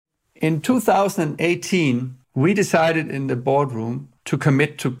In 2018, we decided in the boardroom to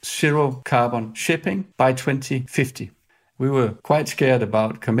commit to zero carbon shipping by 2050. We were quite scared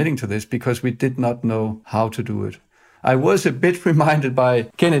about committing to this because we did not know how to do it. I was a bit reminded by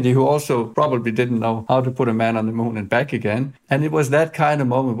Kennedy, who also probably didn't know how to put a man on the moon and back again. And it was that kind of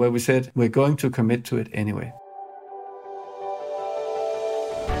moment where we said, we're going to commit to it anyway.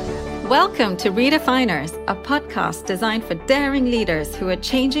 Welcome to Redefiners, a podcast designed for daring leaders who are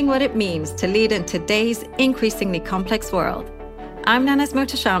changing what it means to lead in today's increasingly complex world. I'm Nanas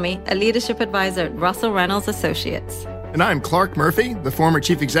Mutashami, a leadership advisor at Russell Reynolds Associates. And I'm Clark Murphy, the former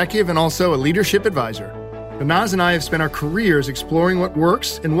chief executive and also a leadership advisor. Naz and I have spent our careers exploring what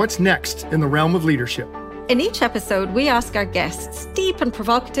works and what's next in the realm of leadership. In each episode, we ask our guests deep and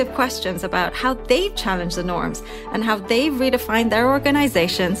provocative questions about how they've challenged the norms and how they've redefined their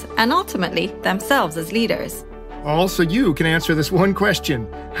organizations and ultimately themselves as leaders. Also, you can answer this one question.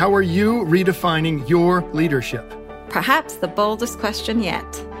 How are you redefining your leadership? Perhaps the boldest question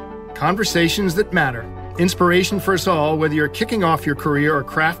yet. Conversations that matter. Inspiration for us all, whether you're kicking off your career or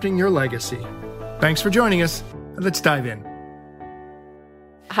crafting your legacy. Thanks for joining us. Let's dive in.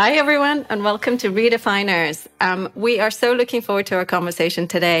 Hi, everyone, and welcome to Redefiners. We are so looking forward to our conversation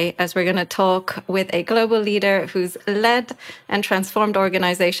today as we're going to talk with a global leader who's led and transformed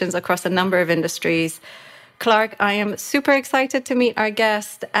organizations across a number of industries. Clark, I am super excited to meet our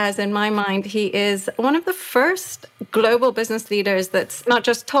guest, as in my mind, he is one of the first global business leaders that's not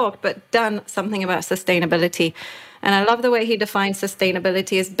just talked, but done something about sustainability. And I love the way he defines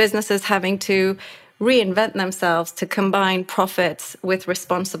sustainability as businesses having to reinvent themselves to combine profits with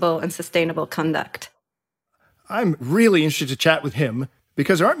responsible and sustainable conduct. I'm really interested to chat with him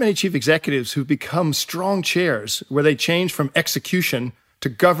because there aren't many chief executives who become strong chairs where they change from execution to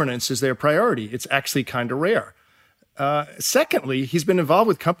governance as their priority. It's actually kind of rare. Secondly, he's been involved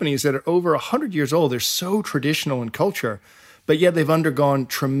with companies that are over 100 years old. They're so traditional in culture, but yet they've undergone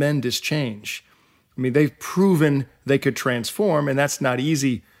tremendous change. I mean, they've proven they could transform, and that's not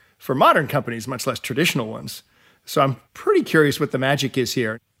easy for modern companies, much less traditional ones. So I'm pretty curious what the magic is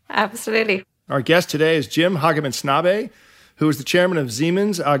here. Absolutely. Our guest today is Jim Hagemann Snabe, who is the chairman of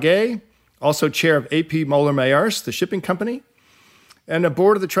Siemens AG, also chair of AP Moller Maersk, the shipping company, and a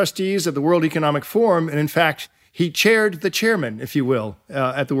board of the trustees of the World Economic Forum. And in fact, he chaired the chairman, if you will,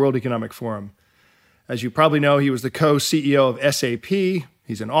 at the World Economic Forum. As you probably know, he was the co-CEO of SAP.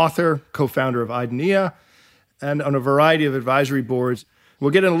 He's an author, co-founder of IDENIA, and on a variety of advisory boards. We'll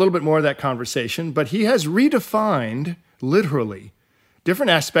get in a little bit more of that conversation, but he has redefined, literally,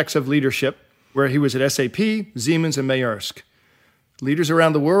 different aspects of leadership where he was at SAP, Siemens, and Maersk. Leaders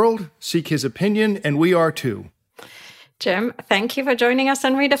around the world seek his opinion, and we are too. Jim, thank you for joining us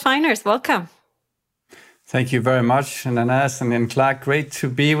on Redefiners. Welcome. Thank you very much, Nanas and Clark. Great to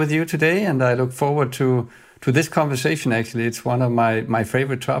be with you today, and I look forward to this conversation. Actually, it's one of my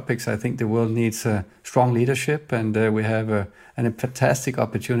favorite topics. I think the world needs strong leadership, and we have a fantastic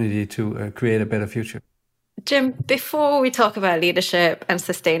opportunity to create a better future. Jim, before we talk about leadership and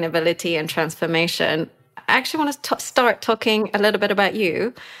sustainability and transformation, I actually want to start talking a little bit about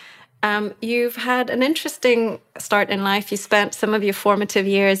you. You've had an interesting start in life. You spent some of your formative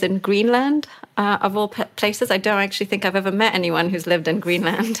years in Greenland, of all places. I don't actually think I've ever met anyone who's lived in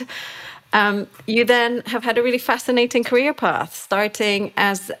Greenland. You then have had a really fascinating career path, starting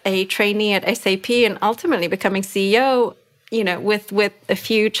as a trainee at SAP and ultimately becoming CEO, with a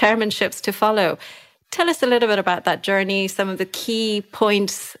few chairmanships to follow. Tell us a little bit about that journey, some of the key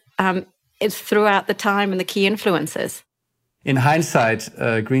points throughout the time and the key influences. In hindsight,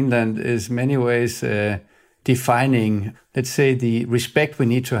 Greenland is in many ways defining, let's say, the respect we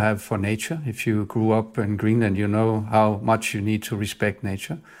need to have for nature. If you grew up in Greenland, you know how much you need to respect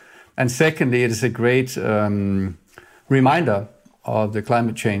nature. And secondly, it is a great reminder of the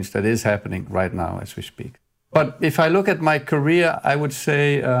climate change that is happening right now as we speak. But if I look at my career, I would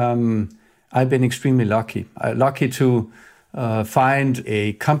say I've been extremely lucky. Lucky to find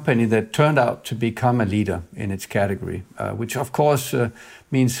a company that turned out to become a leader in its category, which of course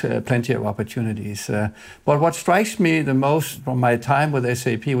means plenty of opportunities. But what strikes me the most from my time with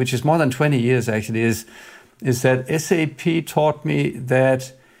SAP, which is more than 20 years actually, is that SAP taught me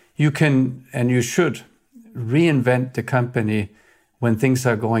that you can and you should reinvent the company when things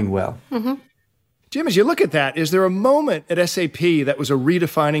are going well. Mm-hmm. Jim, as you look at that, is there a moment at SAP that was a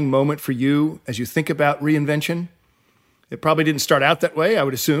redefining moment for you as you think about reinvention? It probably didn't start out that way, I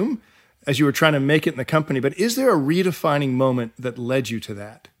would assume, as you were trying to make it in the company. But is there a redefining moment that led you to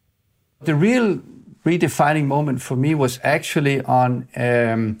that? The real redefining moment for me was actually on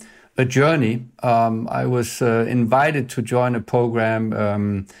a journey. I was invited to join a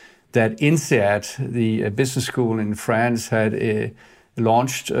program that INSEAD, the business school in France, had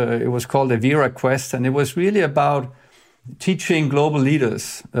launched. It was called a Vera Quest, and it was really about teaching global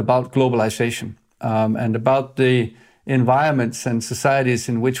leaders about globalization and about the environments and societies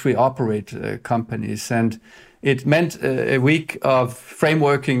in which we operate companies. And it meant a week of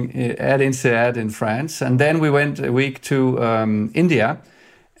frameworking at INSEAD in France. And then we went a week to India,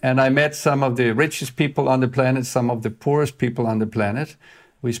 and I met some of the richest people on the planet, some of the poorest people on the planet.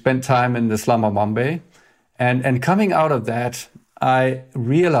 We spent time in the slum of Mumbai. And coming out of that, I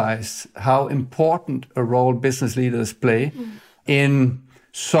realized how important a role business leaders play in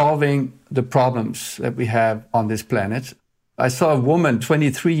solving the problems that we have on this planet. I saw a woman,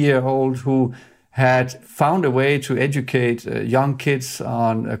 23-year-old, who had found a way to educate young kids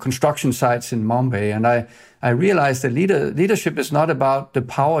on construction sites in Mumbai. And I realized that leadership is not about the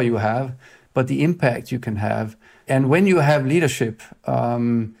power you have, but the impact you can have. And when you have leadership,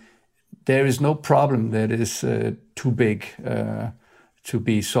 there is no problem that is too big to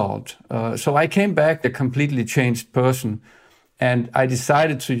be solved. So I came back a completely changed person, and I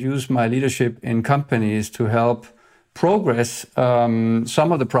decided to use my leadership in companies to help progress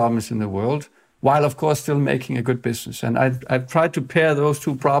some of the problems in the world, while of course still making a good business. And I've tried to pair those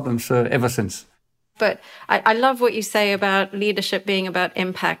two problems ever since. But I love what you say about leadership being about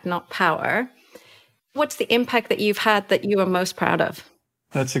impact, not power. What's the impact that you've had that you are most proud of?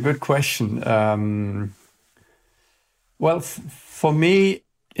 That's a good question. For me,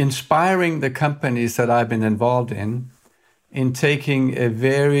 inspiring the companies that I've been involved in taking a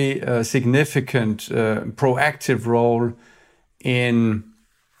very significant, proactive role in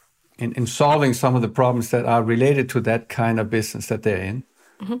solving some of the problems that are related to that kind of business that they're in,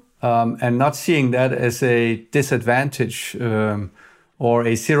 and not seeing that as a disadvantage or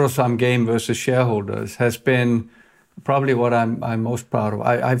a zero-sum game versus shareholders has been probably what I'm most proud of.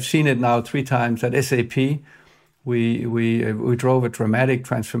 I've seen it now 3 times at SAP. We drove a dramatic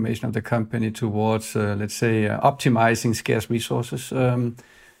transformation of the company towards, optimizing scarce resources.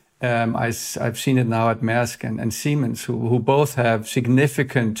 I've seen it now at Maersk and Siemens, who both have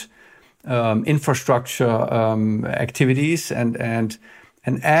significant infrastructure activities, and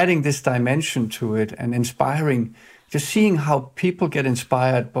adding this dimension to it and inspiring, just seeing how people get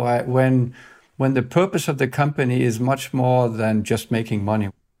inspired by when the purpose of the company is much more than just making money.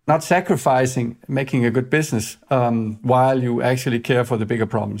 Not sacrificing making a good business while you actually care for the bigger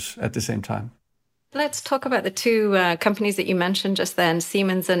problems at the same time. Let's talk about the 2 companies that you mentioned just then,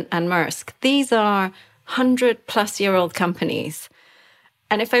 Siemens and Maersk. These are 100-plus-year-old companies.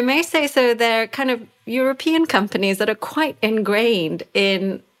 And if I may say so, they're kind of European companies that are quite ingrained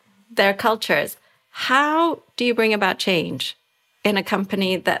in their cultures. How do you bring about change in a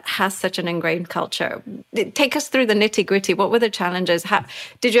company that has such an ingrained culture? Take us through the nitty-gritty. What were the challenges? How,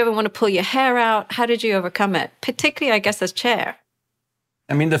 did you ever want to pull your hair out? How did you overcome it? Particularly, I guess, as chair.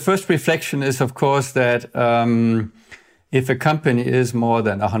 I mean, the first reflection is, of course, that if a company is more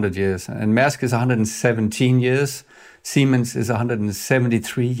than 100 years, and Maersk is 117 years, Siemens is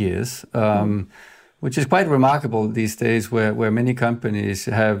 173 years, which is quite remarkable these days, where many companies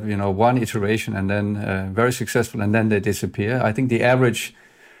have, one iteration and then very successful, and then they disappear. I think the average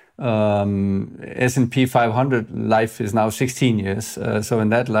S&P 500 life is now 16 years. So in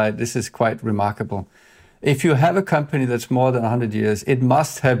that light, this is quite remarkable. If you have a company that's more than 100 years, it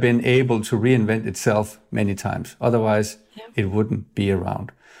must have been able to reinvent itself many times. Otherwise, it wouldn't be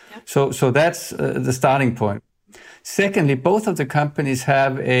around. Yeah. So that's the starting point. Secondly, both of the companies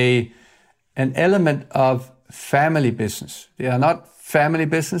have an element of family business. They are not family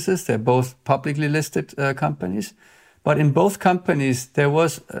businesses. They're both publicly listed companies. But in both companies, there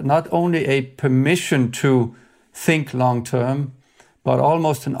was not only a permission to think long-term, but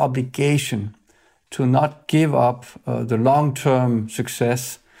almost an obligation to not give up the long-term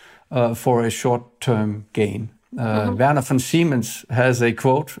success for a short-term gain. Werner von Siemens has a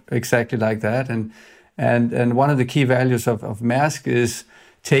quote exactly like that. And one of the key values of Maersk is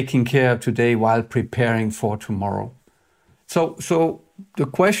taking care of today while preparing for tomorrow. So the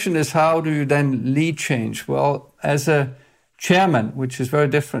question is, how do you then lead change? Well, as a chairman, which is very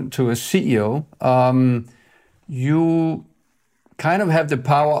different to a CEO, you kind of have the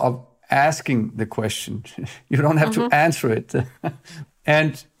power of asking the question. You don't have to answer it.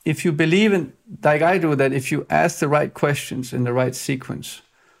 And if you believe in, like I do, that if you ask the right questions in the right sequence,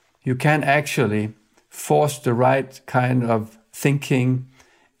 you can actually force the right kind of thinking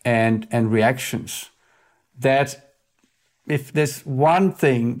and reactions. That if there's one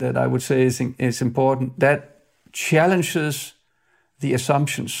thing that I would say is important, that challenges the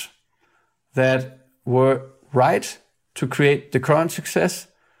assumptions that were right to create the current success,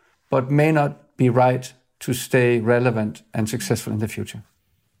 but may not be right to stay relevant and successful in the future.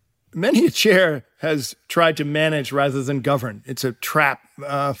 Many a chair has tried to manage rather than govern. It's a trap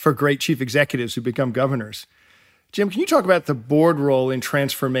for great chief executives who become governors. Jim, can you talk about the board role in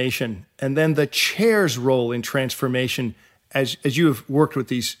transformation and then the chair's role in transformation as you have worked with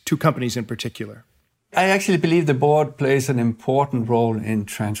these two companies in particular? I actually believe the board plays an important role in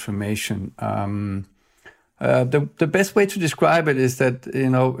transformation. The best way to describe it is that,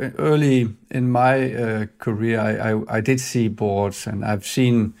 early in my career, I did see boards, and I've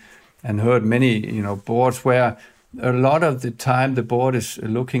seen and heard many, boards where a lot of the time the board is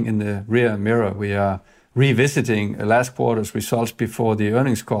looking in the rear mirror. We are revisiting last quarter's results before the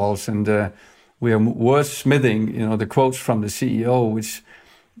earnings calls, and we are wordsmithing, the quotes from the CEO, which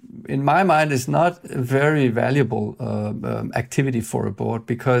in my mind is not a very valuable activity for a board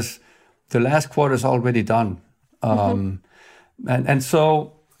because the last quarter is already done. And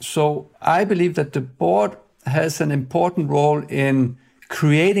so I believe that the board has an important role in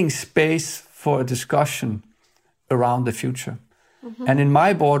creating space for a discussion around the future. And in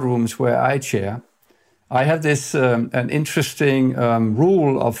my boardrooms where I chair, I have this an interesting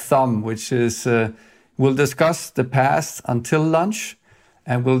rule of thumb, which is we'll discuss the past until lunch,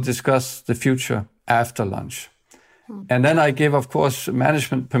 and we'll discuss the future after lunch. And then I give, of course,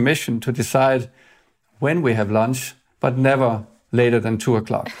 management permission to decide when we have lunch, but never later than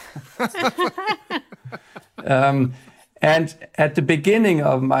 2:00. And at the beginning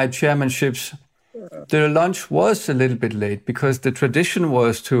of my chairmanships, the lunch was a little bit late because the tradition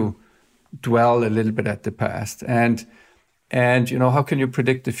was to dwell a little bit at the past. And how can you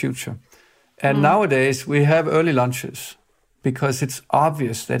predict the future? And nowadays we have early lunches because it's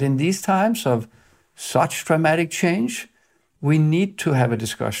obvious that in these times of such dramatic change, we need to have a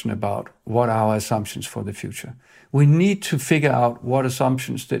discussion about what are our assumptions for the future. We need to figure out what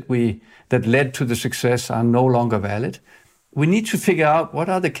assumptions that led to the success are no longer valid. We need to figure out what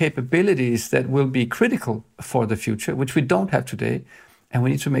are the capabilities that will be critical for the future, which we don't have today, and we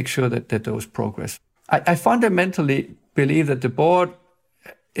need to make sure that those progress. I fundamentally believe that the board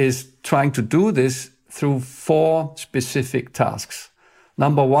is trying to do this through 4 specific tasks.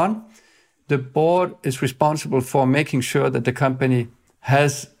 Number 1, the board is responsible for making sure that the company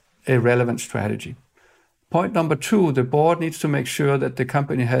has a relevant strategy. Point number 2, the board needs to make sure that the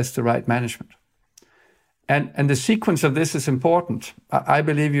company has the right management. And the sequence of this is important. I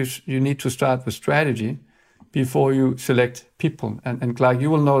believe you need to start with strategy before you select people. And Clark, you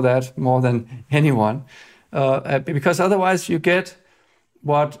will know that more than anyone, because otherwise you get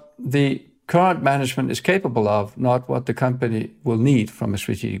what the current management is capable of, not what the company will need from a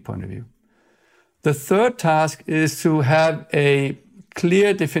strategic point of view. The third task is to have a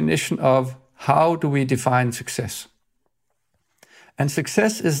clear definition of how do we define success. And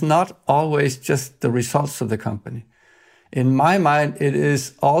success is not always just the results of the company. In my mind, it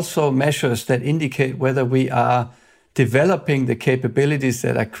is also measures that indicate whether we are developing the capabilities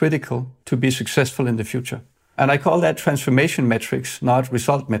that are critical to be successful in the future. And I call that transformation metrics, not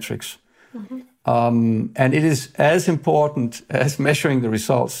result metrics. And it is as important as measuring the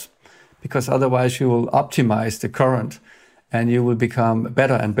results, because otherwise you will optimize the current and you will become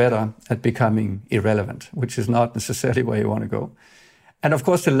better and better at becoming irrelevant, which is not necessarily where you want to go. And of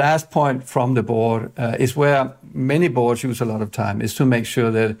course, the last point from the board is where many boards use a lot of time, is to make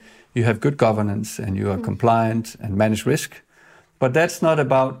sure that you have good governance and you are compliant and manage risk. But that's not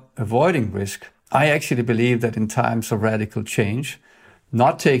about avoiding risk. I actually believe that in times of radical change,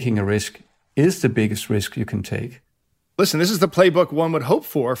 not taking a risk is the biggest risk you can take. Listen, this is the playbook one would hope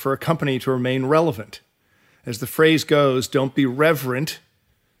for a company to remain relevant. As the phrase goes, don't be reverent,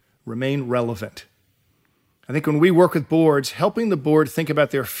 remain relevant. I think when we work with boards, helping the board think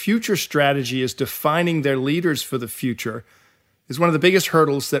about their future strategy as defining their leaders for the future is one of the biggest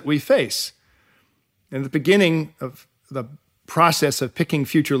hurdles that we face. In the beginning of the process of picking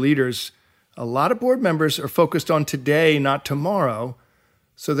future leaders, a lot of board members are focused on today, not tomorrow.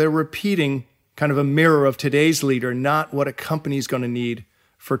 So they're repeating kind of a mirror of today's leader, not what a company is going to need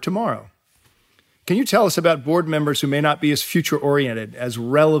for tomorrow. Can you tell us about board members who may not be as future-oriented, as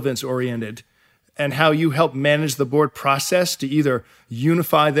relevance-oriented, and how you help manage the board process to either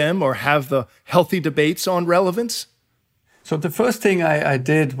unify them or have the healthy debates on relevance? So the first thing I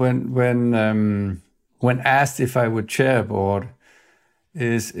did when asked if I would chair a board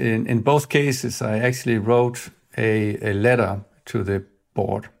is in both cases, I actually wrote a letter to the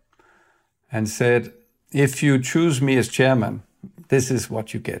board and said, if you choose me as chairman, this is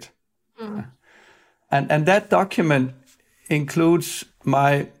what you get. And that document includes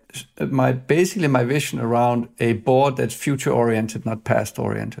my vision around a board that's future-oriented, not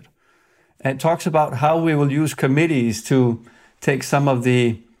past-oriented. And it talks about how we will use committees to take some of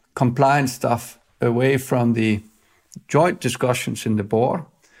the compliance stuff away from the joint discussions in the board.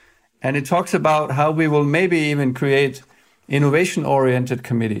 And it talks about how we will maybe even create innovation-oriented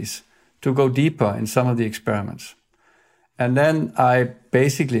committees to go deeper in some of the experiments. And then I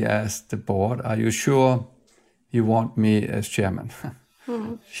basically asked the board, are you sure you want me as chairman?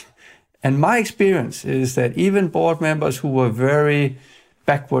 And my experience is that even board members who were very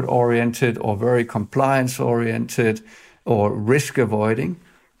backward-oriented or very compliance-oriented or risk-avoiding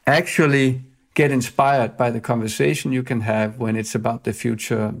actually get inspired by the conversation you can have when it's about the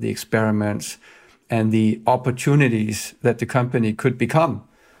future, the experiments, and the opportunities that the company could become,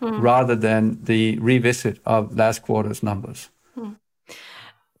 rather than the revisit of last quarter's numbers.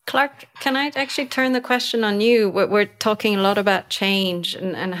 Clark, can I actually turn the question on you? We're talking a lot about change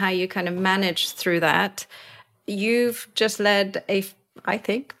and how you kind of manage through that. You've just led I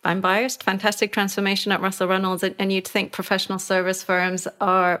think, I'm biased, fantastic transformation at Russell Reynolds, and you'd think professional service firms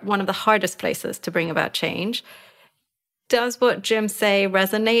are one of the hardest places to bring about change. Does what Jim say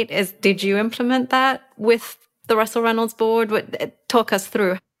resonate? Did you implement that with the Russell Reynolds board? Talk us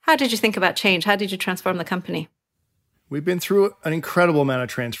through. How did you think about change? How did you transform the company? We've been through an incredible amount of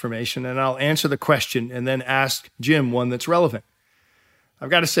transformation, and I'll answer the question and then ask Jim one that's relevant. I've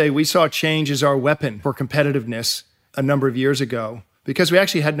got to say, we saw change as our weapon for competitiveness a number of years ago because we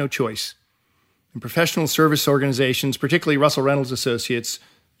actually had no choice. And professional service organizations, particularly Russell Reynolds Associates,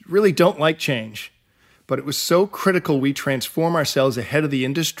 really don't like change. But it was so critical we transform ourselves ahead of the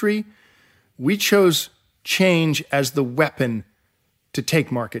industry, we chose change as the weapon to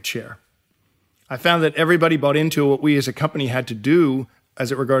take market share. I found that everybody bought into what we as a company had to do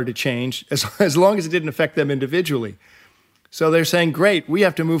as it regarded to change, as long as it didn't affect them individually. So they're saying, great, we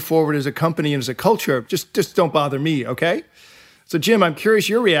have to move forward as a company and as a culture. Just don't bother me, okay? So Jim, I'm curious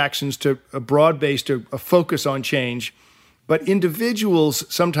your reactions to a broad-based, a focus on change, but individuals'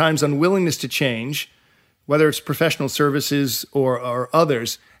 sometimes unwillingness to change, whether it's professional services or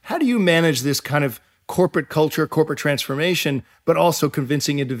others. How do you manage this kind of corporate culture, corporate transformation, but also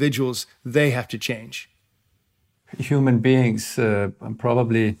convincing individuals they have to change? Human beings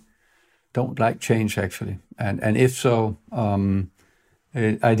probably don't like change, actually. And if so,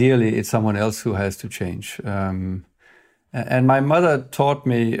 ideally, it's someone else who has to change. And my mother taught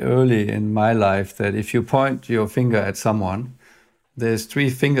me early in my life that if you point your finger at someone, there's 3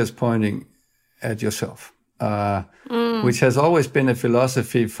 fingers pointing at yourself, which has always been a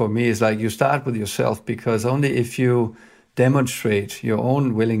philosophy for me. It's like you start with yourself, because only if you demonstrate your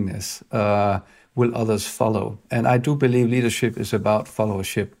own willingness will others follow. And I do believe leadership is about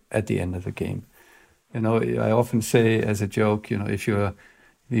followership at the end of the game. You know, I often say as a joke, you know, if you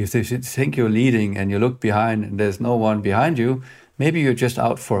think you're leading and you look behind and there's no one behind you, maybe you're just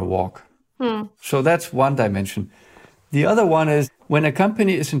out for a walk. So that's one dimension. The other one is when a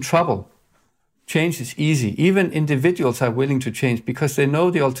company is in trouble, change is easy. Even individuals are willing to change because they know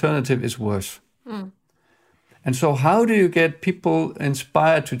the alternative is worse. And so how do you get people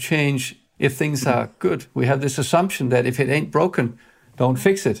inspired to change if things are good? We have this assumption that if it ain't broken, don't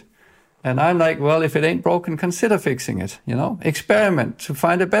fix it. And I'm like, well, if it ain't broken, consider fixing it, you know, experiment to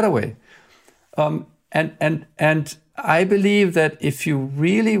find a better way. And I believe that if you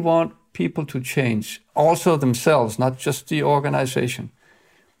really want people to change, also themselves, not just the organization,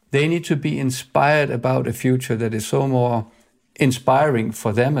 they need to be inspired about a future that is so more inspiring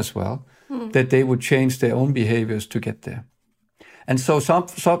for them as well, that they would change their own behaviors to get there. And so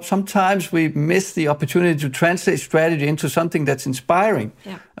sometimes we miss the opportunity to translate strategy into something that's inspiring.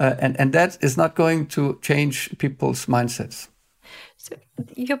 Yeah. And that is not going to change people's mindsets. So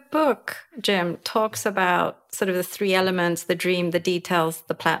your book, Jim, talks about sort of the 3 elements: the dream, the details,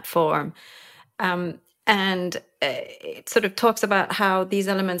 the platform. And it sort of talks about how these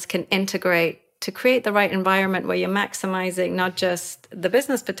elements can integrate to create the right environment where you're maximizing not just the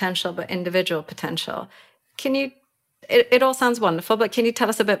business potential, but individual potential. Can you... It all sounds wonderful, but can you tell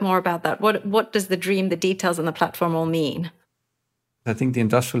us a bit more about that? What does the dream, the details, and the platform all mean? I think the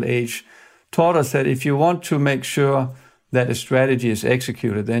industrial age taught us that if you want to make sure that a strategy is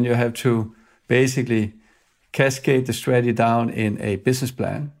executed, then you have to basically cascade the strategy down in a business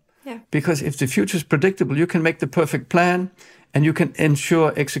plan. Yeah. Because if the future is predictable, you can make the perfect plan and you can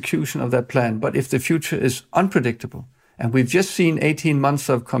ensure execution of that plan. But if the future is unpredictable, and we've just seen 18 months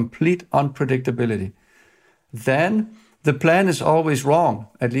of complete unpredictability, then the plan is always wrong.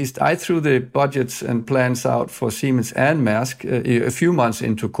 At least I threw the budgets and plans out for Siemens and Maersk a few months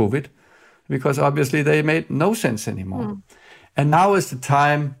into COVID, because obviously they made no sense anymore. And now is the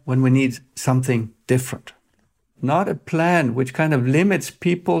time when we need something different. Not a plan which kind of limits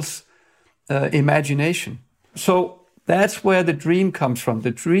people's imagination. So that's where the dream comes from.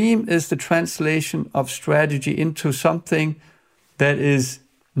 The dream is the translation of strategy into something that is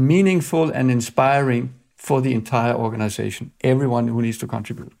meaningful and inspiring for the entire organization, everyone who needs to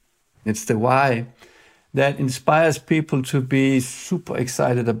contribute. It's the why that inspires people to be super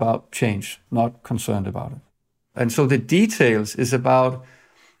excited about change, not concerned about it. And so the details is about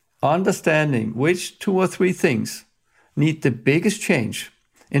understanding which 2 or 3 things need the biggest change.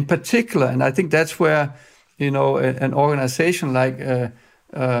 In particular, and I think that's where, an organization like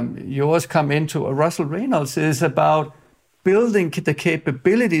yours come into. Russell Reynolds is about building the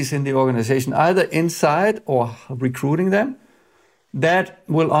capabilities in the organization, either inside or recruiting them, that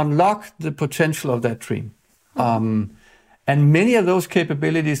will unlock the potential of that dream. And many of those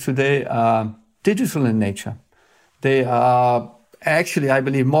capabilities today are digital in nature. They are actually, I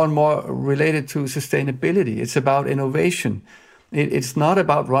believe, more and more related to sustainability. It's about innovation. It's not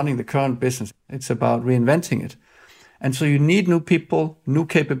about running the current business. It's about reinventing it. And so you need new people, new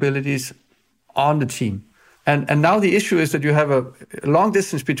capabilities on the team. And now the issue is that you have a long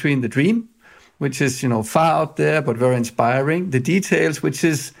distance between the dream, which is, far out there, but very inspiring. The details, which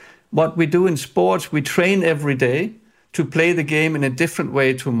is what we do in sports. We train every day to play the game in a different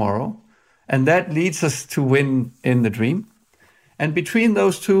way tomorrow. And that leads us to win in the dream. And between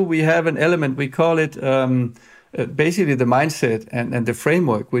those two, we have an element, we call it basically the mindset and the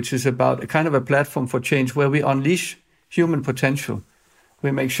framework, which is about a kind of a platform for change where we unleash human potential.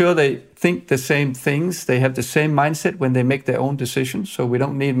 We make sure they think the same things, they have the same mindset when they make their own decisions, so we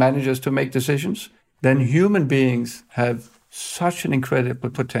don't need managers to make decisions. Then human beings have such an incredible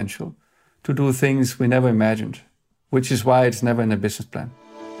potential to do things we never imagined, which is why it's never in a business plan.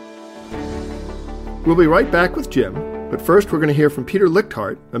 We'll be right back with Jim, but first we're going to hear from Peter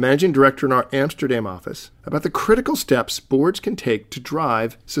Lichthart, a managing director in our Amsterdam office, about the critical steps boards can take to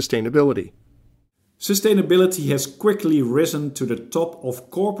drive sustainability. Sustainability has quickly risen to the top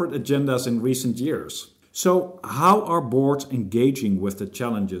of corporate agendas in recent years. So, how are boards engaging with the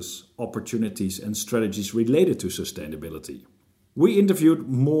challenges, opportunities, and strategies related to sustainability? We interviewed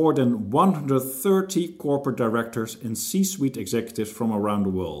more than 130 corporate directors and C-suite executives from around the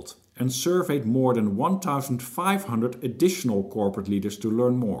world and surveyed more than 1,500 additional corporate leaders to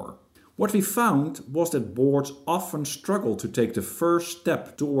learn more. What we found was that boards often struggle to take the first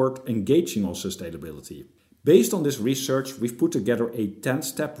step toward engaging on sustainability. Based on this research, we've put together a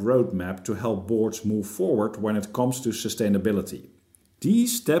 10-step roadmap to help boards move forward when it comes to sustainability.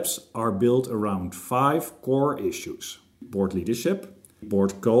 These steps are built around 5 core issues: board leadership,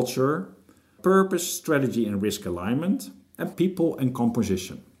 board culture, purpose, strategy and risk alignment, and people and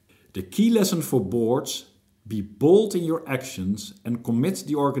composition. The key lesson for boards: be bold in your actions and commit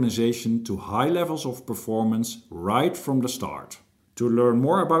the organization to high levels of performance right from the start. To learn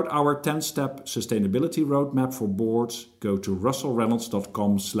more about our 10-step sustainability roadmap for boards, go to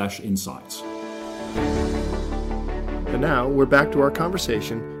russellreynolds.com/insights. And now we're back to our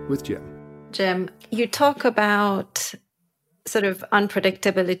conversation with Jim. Jim, you talk about sort of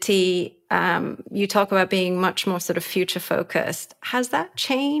unpredictability. You talk about being much more sort of future focused. Has that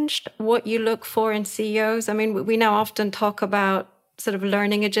changed what you look for in CEOs? I mean, we now often talk about sort of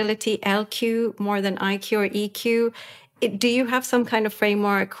learning agility, LQ, more than IQ or EQ. Do you have some kind of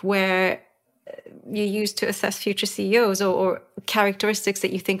framework where you use to assess future CEOs or characteristics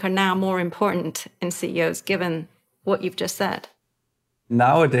that you think are now more important in CEOs, given what you've just said?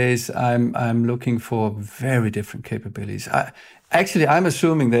 Nowadays, I'm looking for very different capabilities. I'm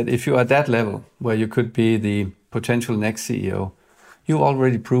assuming that if you're at that level where you could be the potential next CEO, you've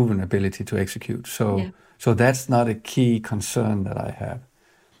already proven ability to execute. So that's not a key concern that I have.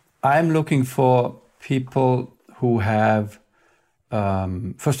 I'm looking for people who have,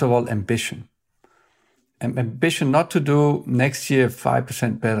 first of all, ambition. Ambition not to do next year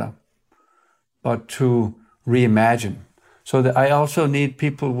 5% better, but to reimagine. So that I also need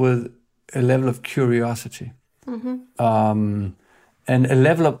people with a level of curiosity and a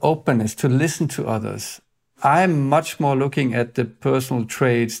level of openness to listen to others. I'm much more looking at the personal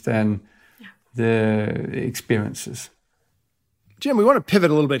traits than the experiences. Jim, we want to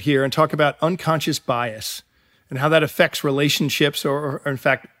pivot a little bit here and talk about unconscious bias and how that affects relationships or in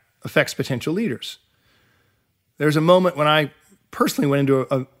fact, affects potential leaders. There's a moment when I personally went into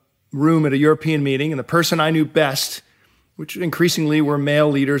a room at a European meeting, and the person I knew best, which increasingly were male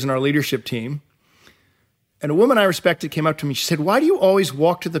leaders in our leadership team. And a woman I respected came up to me. She said, "Why do you always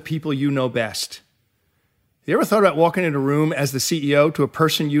walk to the people you know best? You ever thought about walking in a room as the CEO to a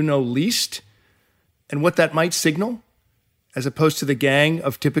person you know least and what that might signal, as opposed to the gang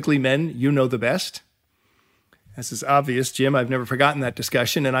of typically men you know the best?" As is obvious, Jim, I've never forgotten that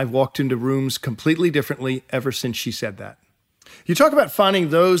discussion, and I've walked into rooms completely differently ever since she said that. You talk about finding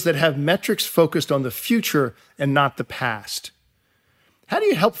those that have metrics focused on the future and not the past. How do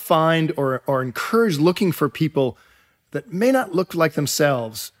you help find or encourage looking for people that may not look like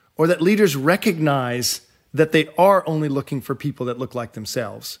themselves, or that leaders recognize that they are only looking for people that look like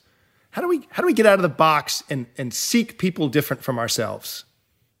themselves? How do we get out of the box and seek people different from ourselves?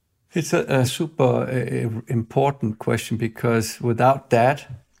 It's a super important question, because without that,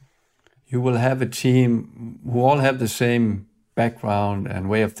 you will have a team who all have the same background and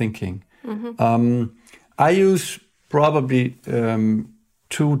way of thinking. Mm-hmm. I use probably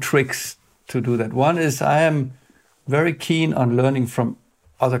two tricks to do that. One is I am very keen on learning from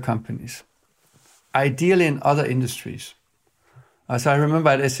other companies, ideally in other industries. As I remember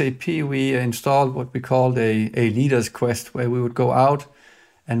at SAP, we installed what we called a leader's quest, where we would go out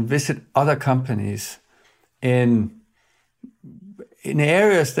and visit other companies in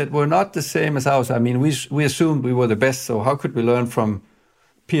areas that were not the same as ours. I mean, we assumed we were the best, so how could we learn from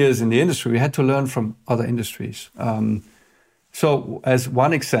peers in the industry? We had to learn from other industries. So as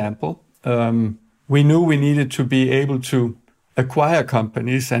one example, we knew we needed to be able to acquire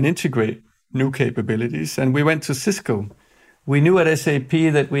companies and integrate new capabilities, and we went to Cisco. We knew at SAP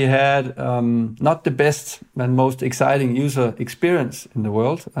that we had not the best and most exciting user experience in the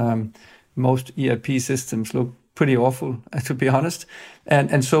world. Most ERP systems look pretty awful, to be honest.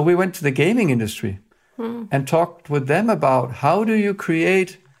 And so we went to the gaming industry and talked with them about how do you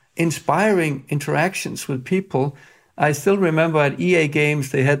create inspiring interactions with people. I still remember at EA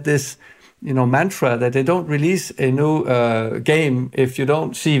Games, they had this mantra that they don't release a new game if you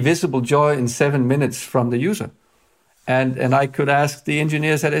don't see visible joy in 7 minutes from the user. And I could ask the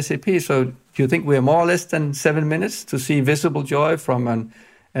engineers at SAP, so do you think we're more or less than 7 minutes to see visible joy from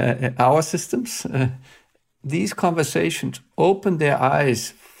our systems? These conversations open their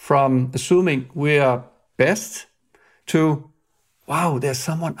eyes from assuming we are best to, wow, there's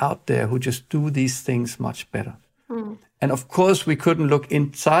someone out there who just do these things much better. Mm. And of course, we couldn't look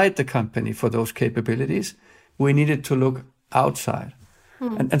inside the company for those capabilities. We needed to look outside.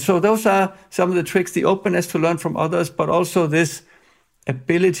 And so those are some of the tricks, the openness to learn from others, but also this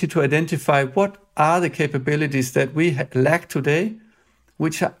ability to identify what are the capabilities that we lack today,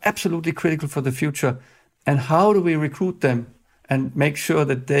 which are absolutely critical for the future, and how do we recruit them and make sure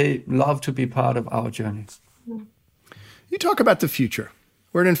that they love to be part of our journey. You talk about the future.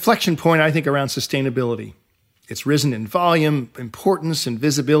 We're at an inflection point, I think, around sustainability. It's risen in volume, importance, and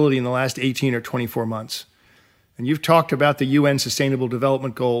visibility in the last 18 or 24 months. And you've talked about the UN Sustainable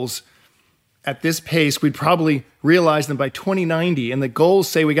Development Goals. At this pace, we'd probably realize them by 2090, and the goals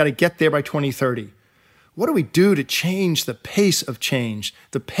say we got to get there by 2030. What do we do to change the pace of change,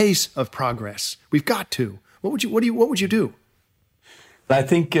 the pace of progress? We've got to. What would you do? I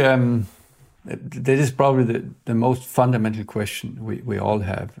think that is probably the most fundamental question we all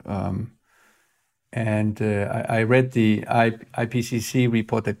have. I read the IPCC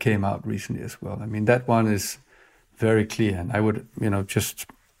report that came out recently as well. I mean, that one is very clear, and I would, just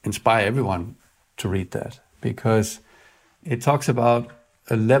inspire everyone to read that, because it talks about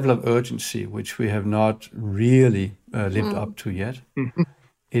a level of urgency which we have not really lived up to yet. Mm-hmm.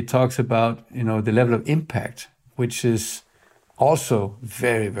 It talks about, the level of impact, which is also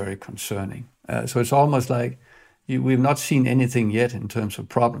very, very concerning. So it's almost like we've not seen anything yet in terms of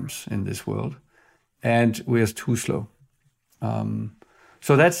problems in this world, and we're too slow.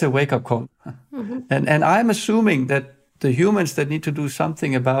 So that's a wake-up call. Mm-hmm. And I'm assuming that the humans that need to do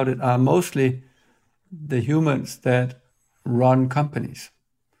something about it are mostly the humans that run companies,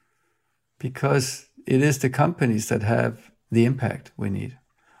 because it is the companies that have the impact we need.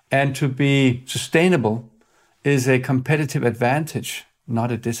 And to be sustainable is a competitive advantage,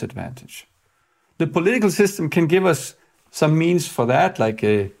 not a disadvantage. The political system can give us some means for that, like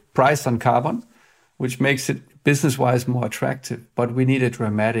a price on carbon, which makes it business-wise more attractive, but we need a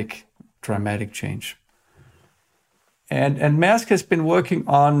dramatic change. And Maersk has been working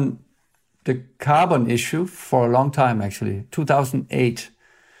on the carbon issue for a long time, actually. 2008,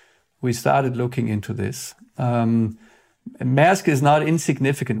 we started looking into this. Maersk is not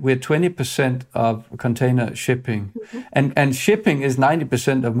insignificant. We're 20% of container shipping, and shipping is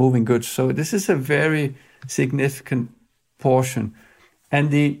 90% of moving goods. So this is a very significant portion. And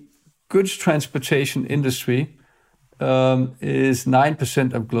the goods transportation industry is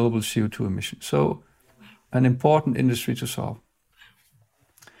 9% of global CO2 emissions. So an important industry to solve.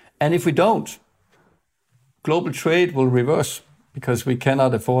 And if we don't, global trade will reverse, because we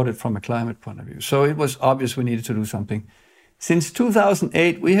cannot afford it from a climate point of view. So it was obvious we needed to do something. Since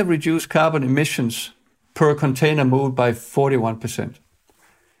 2008, we have reduced carbon emissions per container moved by 41%.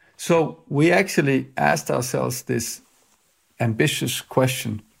 So we actually asked ourselves this ambitious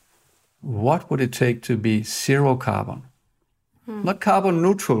question: what would it take to be zero carbon? Not carbon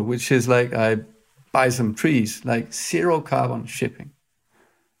neutral, which is like I buy some trees, like zero carbon shipping.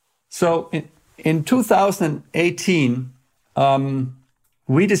 So in 2018,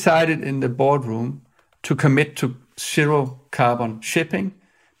 we decided in the boardroom to commit to zero carbon shipping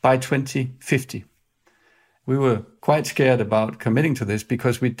by 2050. We were quite scared about committing to this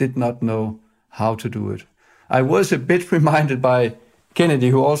because we did not know how to do it. I was a bit reminded by Kennedy,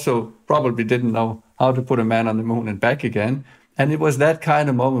 who also probably didn't know how to put a man on the moon and back again. And it was that kind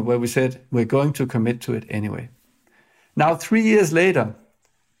of moment where we said, we're going to commit to it anyway. Now, 3 years later,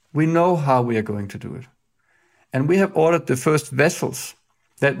 we know how we are going to do it. And we have ordered the first vessels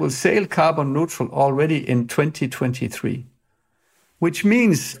that will sail carbon neutral already in 2023, which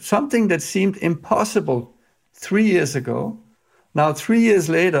means something that seemed impossible 3 years ago, now 3 years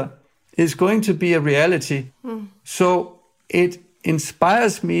later, is going to be a reality. So it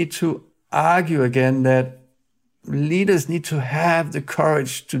inspires me to argue again that leaders need to have the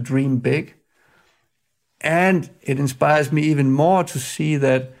courage to dream big. And it inspires me even more to see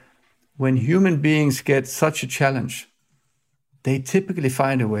that when human beings get such a challenge, they typically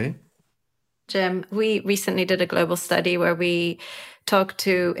find a way. Jim, we recently did a global study where we talked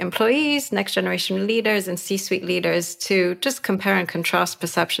to employees, next generation leaders, and C-suite leaders to just compare and contrast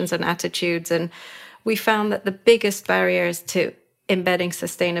perceptions and attitudes. And we found that the biggest barriers to embedding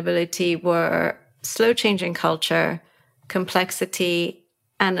sustainability were slow changing culture, complexity,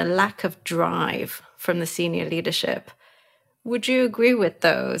 and a lack of drive from the senior leadership. Would you agree with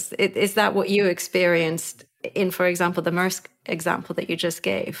those? Is that what you experienced in, for example, the Maersk example that you just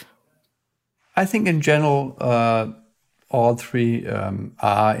gave? I think in general, all three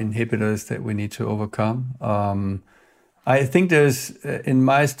are inhibitors that we need to overcome. I think there's, in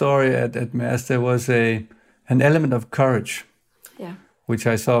my story at Maersk, there was an element of courage, which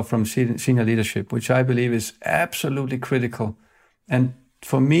I saw from senior leadership, which I believe is absolutely critical. And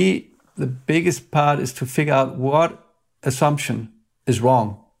for me, the biggest part is to figure out what assumption is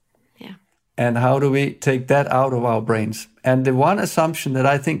wrong. And how do we take that out of our brains? And the one assumption that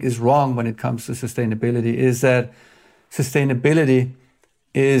I think is wrong when it comes to sustainability is that sustainability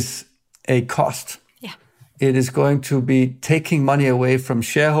is a cost. It is going to be taking money away from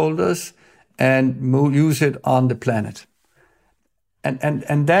shareholders and use it on the planet.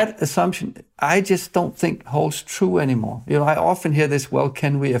 And that assumption, I just don't think holds true anymore. You know, I often hear this, well,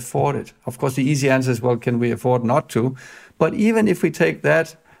 can we afford it? Of course, the easy answer is, well, can we afford not to? But even if we take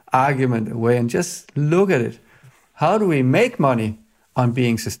that argument away and just look at it, how do we make money on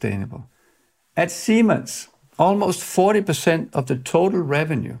being sustainable? At Siemens, almost 40% of the total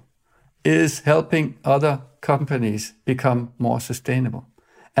revenue is helping other companies become more sustainable.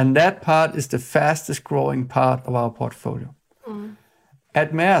 And that part is the fastest growing part of our portfolio.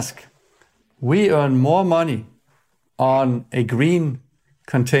 At Maersk, we earn more money on a green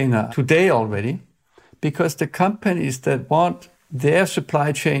container today already because the companies that want their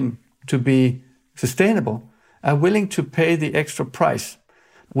supply chain to be sustainable are willing to pay the extra price.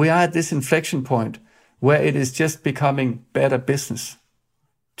 We are at this inflection point where it is just becoming better business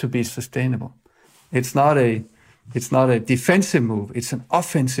to be sustainable. It's not a defensive move, it's an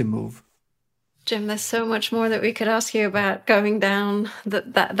offensive move. Jim, there's so much more that we could ask you about going down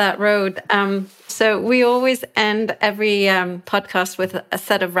that road. So we always end every podcast with a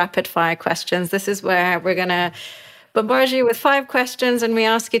set of rapid fire questions. This is where we're going to bombard you with 5 questions, and we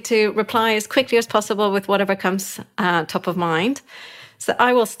ask you to reply as quickly as possible with whatever comes top of mind. So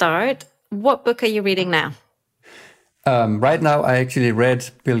I will start. What book are you reading now? Right now, I actually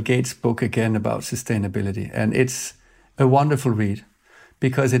read Bill Gates' book again about sustainability, and it's a wonderful read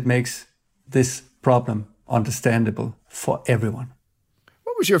because it makes this problem understandable for everyone.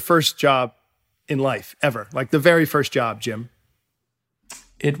 What was your first job in life ever? Like the very first job, Jim?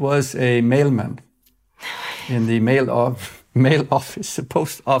 It was a mailman in the mail office, the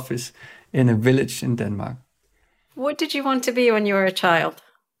post office in a village in Denmark. What did you want to be when you were a child?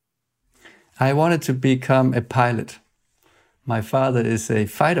 I wanted to become a pilot. My father is a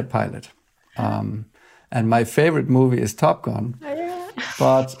fighter pilot. And my favorite movie is Top Gun.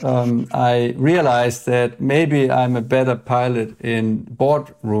 But I realized that maybe I'm a better pilot in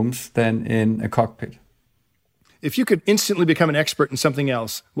boardrooms than in a cockpit. If you could instantly become an expert in something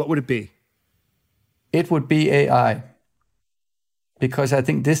else, what would it be? It would be AI. Because I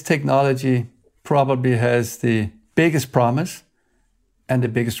think this technology probably has the biggest promise and the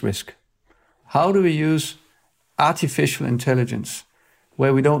biggest risk. How do we use artificial intelligence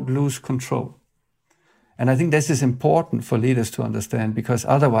where we don't lose control? And I think this is important for leaders to understand, because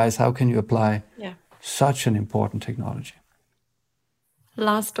otherwise, how can you apply such an important technology?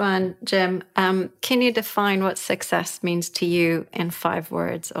 Last one, Jim. Can you define what success means to you in 5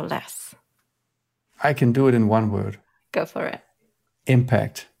 words or less? I can do it in 1 word. Go for it.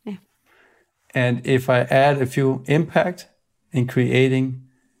 Impact. Yeah. And if I add a few, impact in creating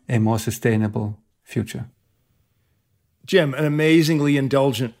a more sustainable future. Jim, an amazingly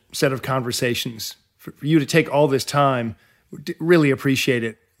indulgent set of conversations. For you to take all this time, really appreciate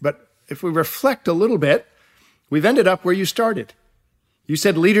it. But if we reflect a little bit, we've ended up where you started. You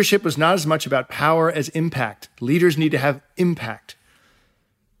said leadership was not as much about power as impact. Leaders need to have impact.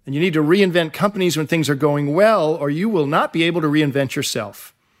 And you need to reinvent companies when things are going well, or you will not be able to reinvent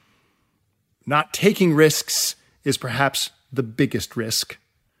yourself. Not taking risks is perhaps the biggest risk.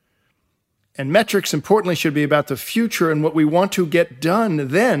 And metrics, importantly, should be about the future and what we want to get done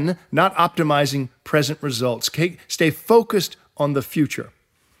then, not optimizing present results. Stay focused on the future.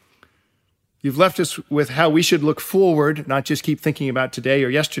 You've left us with how we should look forward, not just keep thinking about today or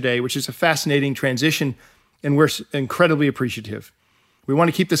yesterday, which is a fascinating transition, and we're incredibly appreciative. We want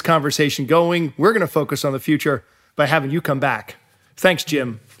to keep this conversation going. We're going to focus on the future by having you come back. Thanks,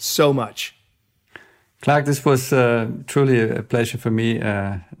 Jim, so much. Clark, this was truly a pleasure for me,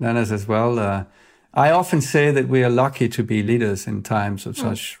 Nanas, as well. I often say that we are lucky to be leaders in times of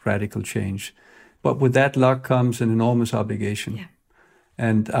such radical change. But with that luck comes an enormous obligation. Yeah.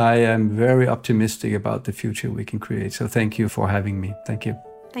 And I am very optimistic about the future we can create. So thank you for having me. Thank you.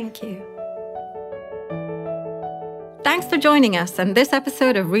 Thank you. Thanks for joining us on this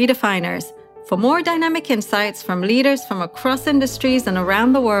episode of Redefiners. For more dynamic insights from leaders from across industries and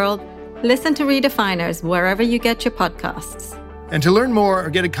around the world, listen to Redefiners wherever you get your podcasts. And to learn more or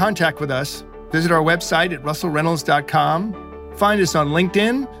get in contact with us, visit our website at russellreynolds.com, find us on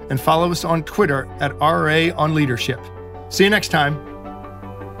LinkedIn, and follow us on Twitter at RA on Leadership. See you next time.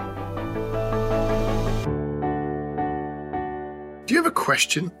 Do you have a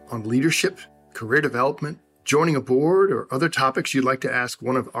question on leadership, career development, joining a board, or other topics you'd like to ask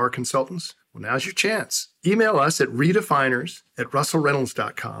one of our consultants? Well, now's your chance. Email us at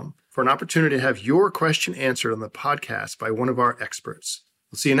redefiners@russellreynolds.com for an opportunity to have your question answered on the podcast by one of our experts.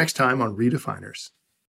 We'll see you next time on Redefiners.